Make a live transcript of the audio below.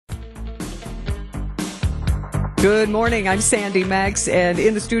Good morning. I'm Sandy Max, and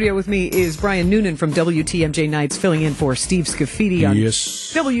in the studio with me is Brian Noonan from WTMJ Nights, filling in for Steve Scafidi on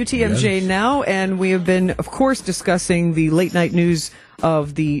WTMJ Now. And we have been, of course, discussing the late night news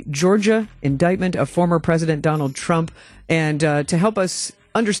of the Georgia indictment of former President Donald Trump. And to help us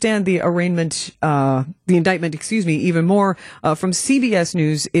understand the indictment, even more, from CBS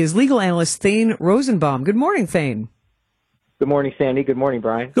News is legal analyst THane Rosenbaum. Good morning, THane. Good morning, Sandy. Good morning,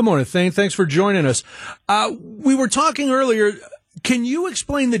 Brian. Good morning, THane. Thanks for joining us. We were talking earlier. Can you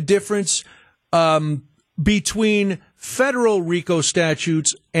explain the difference between federal RICO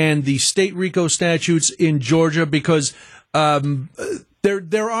statutes and the state RICO statutes in Georgia? Because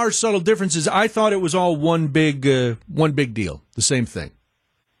there are subtle differences. I thought it was all one big deal, the same thing.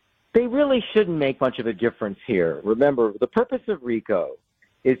 They really shouldn't make much of a difference here. Remember, the purpose of RICO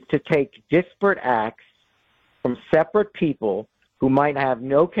is to take disparate acts from separate people who might have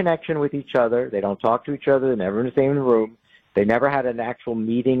no connection with each other. They don't talk to each other. They're never in the same room. They never had an actual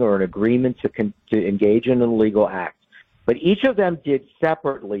meeting or an agreement to engage in an illegal act. But each of them did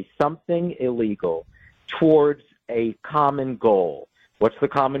separately something illegal towards a common goal. What's the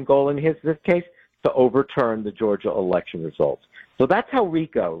common goal in this case? To overturn the Georgia election results. So that's how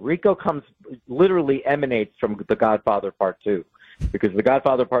RICO literally emanates from The Godfather Part 2. Because The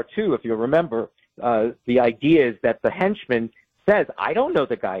Godfather Part 2, if you remember, the idea is that the henchman says, I don't know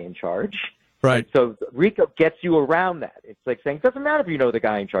the guy in charge. Right. And so RICO gets you around that. It's like saying, it doesn't matter if you know the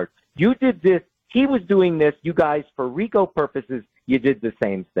guy in charge. You did this. He was doing this. You guys, for RICO purposes, you did the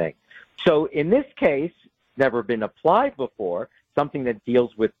same thing. So in this case, never been applied before, something that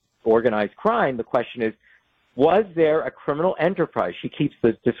deals with organized crime. The question is, was there a criminal enterprise?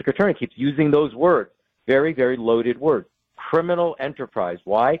 The district attorney keeps using those words, very, very loaded words. Criminal enterprise.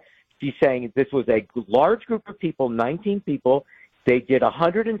 Why? She's saying this was a large group of people, 19 people. They did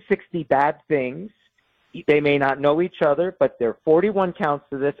 160 bad things. They may not know each other, but there are 41 counts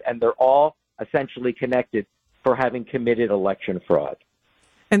to this, and they're all essentially connected for having committed election fraud.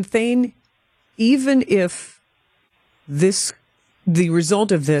 And THane, even if the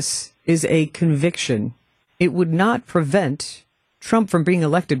result of this is a conviction, it would not prevent Trump from being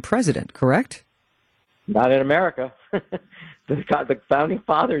elected president, correct? Not in America. The founding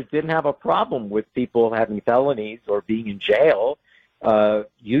fathers didn't have a problem with people having felonies or being in jail.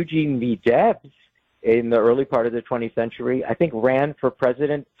 Eugene V. Debs, in the early part of the 20th century, I think ran for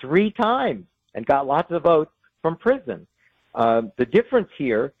president 3 times and got lots of votes from prison. The difference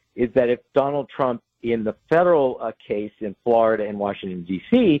here is that if Donald Trump, in the federal case in Florida and Washington,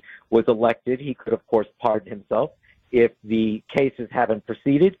 D.C., was elected, he could, of course, pardon himself. If the cases haven't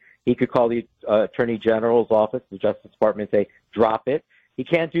proceeded, he could call the Attorney General's office, the Justice Department, and say, drop it. He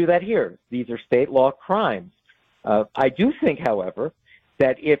can't do that here. These are state law crimes. I do think, however,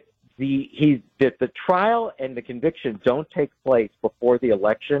 that if the trial and the conviction don't take place before the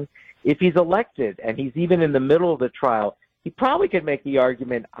election, if he's elected and he's even in the middle of the trial, he probably could make the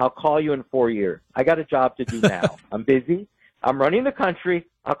argument, I'll call you in 4 years. I got a job to do now. I'm busy. I'm running the country.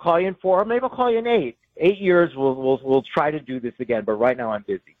 I'll call you in 4, or maybe I'll call you in 8. 8 years, we'll try to do this again, but right now I'm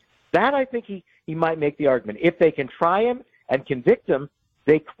busy. That, I think, he might make the argument. If they can try him and convict him,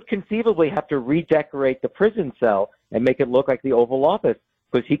 they could conceivably have to redecorate the prison cell and make it look like the Oval Office,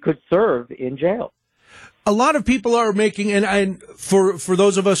 because he could serve in jail. A lot of people are making, and for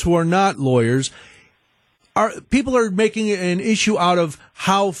those of us who are not lawyers, people are making an issue out of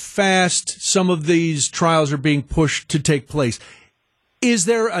how fast some of these trials are being pushed to take place. Is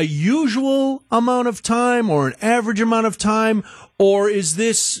there a usual amount of time or an average amount of time, or is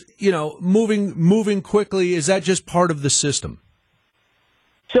this, moving quickly? Is that just part of the system?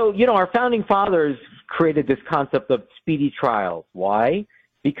 So, our founding fathers created this concept of speedy trials. Why?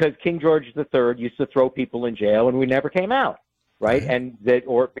 Because King George III used to throw people in jail and we never came out, right? And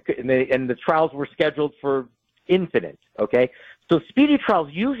the trials were scheduled for infinite, okay? So speedy trials,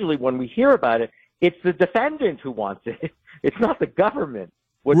 usually when we hear about it, it's the defendant who wants it. It's not the government.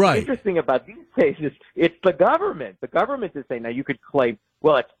 What's interesting about these cases, it's the government. The government is saying, now you could claim,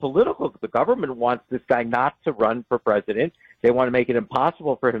 well, it's political. The government wants this guy not to run for president. They want to make it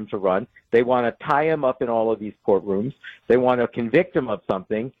impossible for him to run. They want to tie him up in all of these courtrooms. They want to convict him of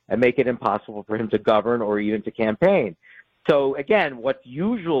something and make it impossible for him to govern or even to campaign. So, again, what's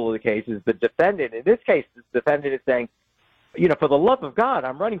usually the case is the defendant. In this case, the defendant is saying, for the love of God,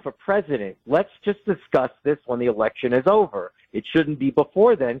 I'm running for president. Let's just discuss this when the election is over. It shouldn't be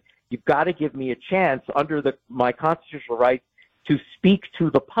before then. You've got to give me a chance under my constitutional right to speak to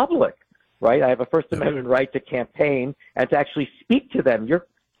the public, right? I have a First Amendment right to campaign and to actually speak to them. You're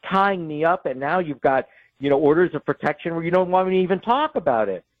tying me up, and now you've got, orders of protection where you don't want me to even talk about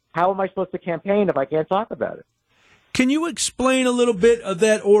it. How am I supposed to campaign if I can't talk about it? Can you explain a little bit of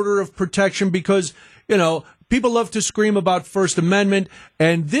that order of protection? Because, people love to scream about First Amendment,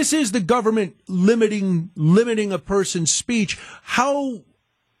 and this is the government limiting a person's speech. How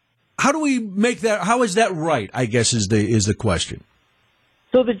do we make that? How is that right? I guess is the question.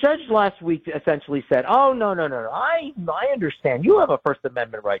 So the judge last week essentially said, "Oh, no. I understand. You have a First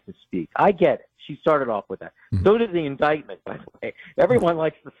Amendment right to speak. I get it." She started off with that. Mm-hmm. So did the indictment, by the way. Everyone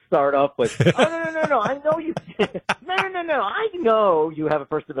likes to start off with, "Oh, no. I know you. No. I know you have a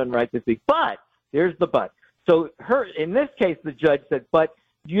First Amendment right to speak." But here's the but. So in this case, the judge said, "But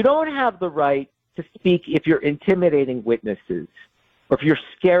you don't have the right to speak if you're intimidating witnesses, or if you're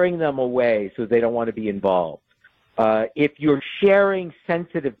scaring them away so they don't want to be involved. If you're sharing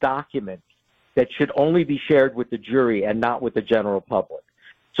sensitive documents that should only be shared with the jury and not with the general public.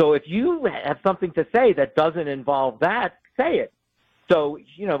 So if you have something to say that doesn't involve that, say it." So,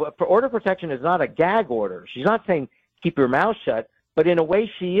 order of protection is not a gag order. She's not saying keep your mouth shut, but in a way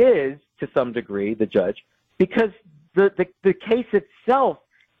she is, to some degree, the judge, because the case itself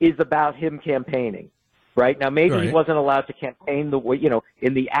is about him campaigning, right? Now, maybe he wasn't allowed to campaign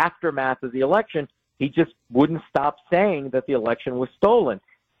in the aftermath of the election. He just wouldn't stop saying that the election was stolen.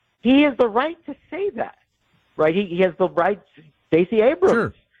 He has the right to say that, right? He has the right. Stacey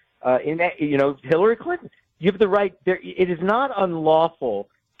Abrams, Hillary Clinton. You have the right. It is not unlawful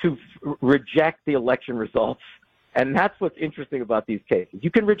to reject the election results, and that's what's interesting about these cases.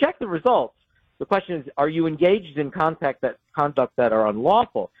 You can reject the results. The question is, are you engaged in conduct that are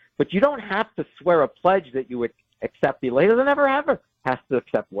unlawful? But you don't have to swear a pledge that you would accept the election. Doesn't ever has to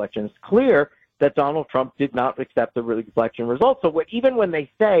accept elections. It's clear that Donald Trump did not accept the election results. So even when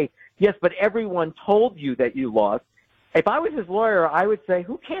they say, yes, but everyone told you that you lost, if I was his lawyer, I would say,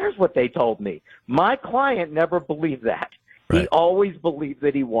 who cares what they told me? My client never believed that. Right. He always believed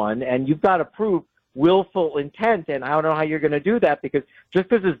that he won, and you've got to prove willful intent, and I don't know how you're going to do that, because just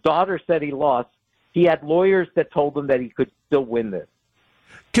because his daughter said he lost, he had lawyers that told him that he could still win this.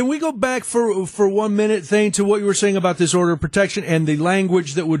 Can we go back for 1 minute, Thane, to what you were saying about this order of protection and the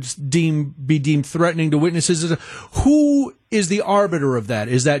language that would be deemed threatening to witnesses? Who is the arbiter of that?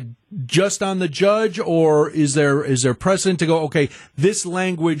 Is that just on the judge, or is there precedent to go, okay, this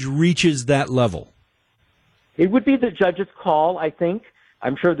language reaches that level? It would be the judge's call, I think.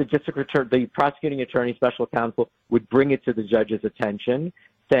 I'm sure the the prosecuting attorney, special counsel, would bring it to the judge's attention,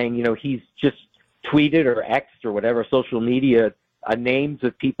 saying, he's just tweeted or X'd or whatever, social media, names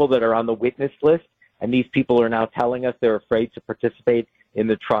of people that are on the witness list, and these people are now telling us they're afraid to participate in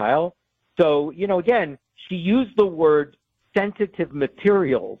the trial. So, again, she used the word sensitive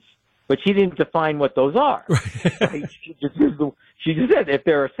materials, but she didn't define what those are. Right? She just said if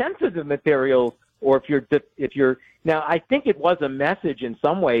there are sensitive materials, or if you're now, I think it was a message in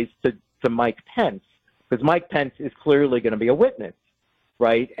some ways to Mike Pence, because Mike Pence is clearly going to be a witness.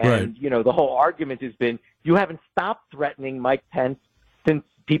 Right. And, the whole argument has been you haven't stopped threatening Mike Pence since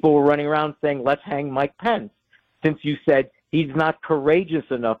people were running around saying, let's hang Mike Pence, since you said he's not courageous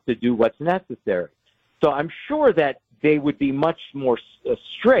enough to do what's necessary. So I'm sure that they would be much more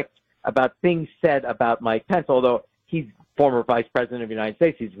strict about things said about Mike Pence, although he's former vice president of the United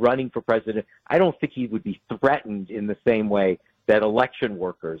States. He's running for president. I don't think he would be threatened in the same way that election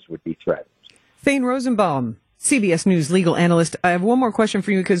workers would be threatened. Thane Rosenbaum, CBS News legal analyst. I have one more question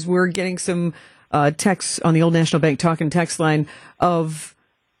for you, because we're getting some texts on the Old National Bank talk and text line of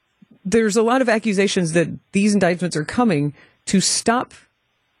there's a lot of accusations that these indictments are coming to stop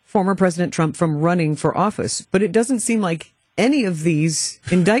former President Trump from running for office. But it doesn't seem like any of these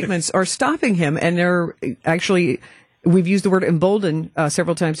indictments are stopping him. And they're actually, we've used the word embolden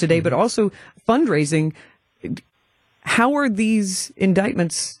several times today, but also fundraising. How are these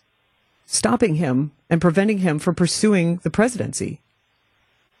indictments stopping him and preventing him from pursuing the presidency?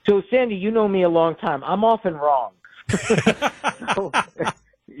 So, Sandy, you know me a long time. I'm often wrong.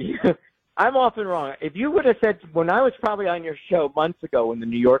 I'm often wrong. If you would have said, when I was probably on your show months ago when the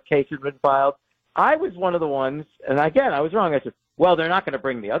New York case had been filed, I was one of the ones, and again, I was wrong. I said, well, they're not going to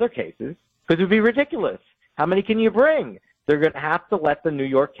bring the other cases because it would be ridiculous. How many can you bring? They're going to have to let the New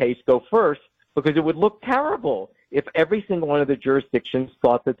York case go first, because it would look terrible if every single one of the jurisdictions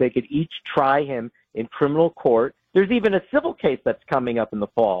thought that they could each try him in criminal court. There's even a civil case that's coming up in the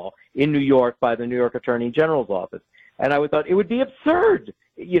fall in New York by the New York Attorney General's office. And I thought it would be absurd.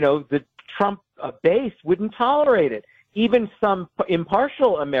 The Trump base wouldn't tolerate it. Even some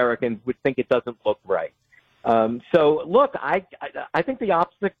impartial Americans would think it doesn't look right. So, look, I think the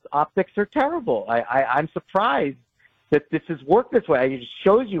optics are terrible. I'm surprised that this has worked this way. It just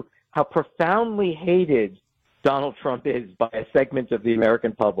shows you how profoundly hated Donald Trump is by a segment of the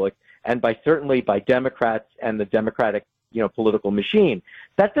American public and certainly by Democrats and the Democratic, political machine.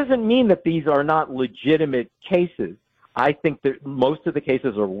 That doesn't mean that these are not legitimate cases. I think that most of the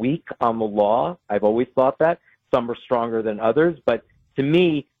cases are weak on the law. I've always thought that. Some are stronger than others. But to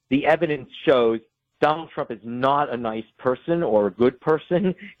me, the evidence shows Donald Trump is not a nice person or a good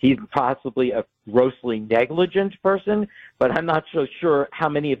person. He's possibly a grossly negligent person, but I'm not so sure how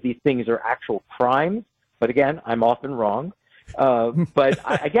many of these things are actual crimes. But again, I'm often wrong. But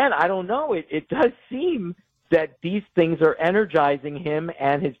I don't know. It does seem that these things are energizing him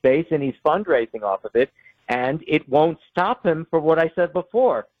and his base, and he's fundraising off of it. And it won't stop him for what I said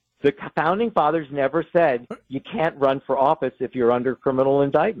before. The founding fathers never said you can't run for office if you're under criminal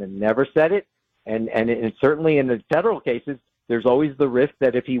indictment. Never said it. And certainly in the federal cases, there's always the risk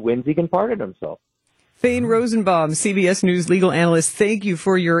that if he wins, he can pardon himself. THane Rosenbaum, CBS News legal analyst, thank you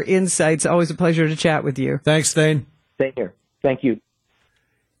for your insights. Always a pleasure to chat with you. Thanks, THane. Same here. Thank you.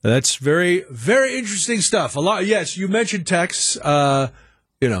 That's very, very interesting stuff. A lot. Yes, you mentioned texts.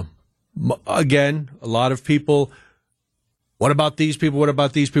 Again, a lot of people. What about these people? What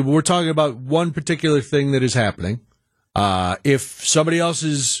about these people? We're talking about one particular thing that is happening. If somebody else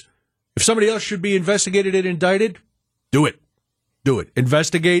should be investigated and indicted, do it. Do it.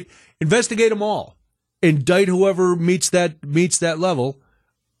 Investigate them all. Indict whoever meets that level.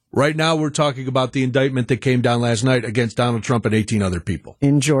 Right now, we're talking about the indictment that came down last night against Donald Trump and 18 other people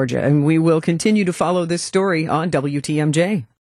in Georgia. And we will continue to follow this story on WTMJ.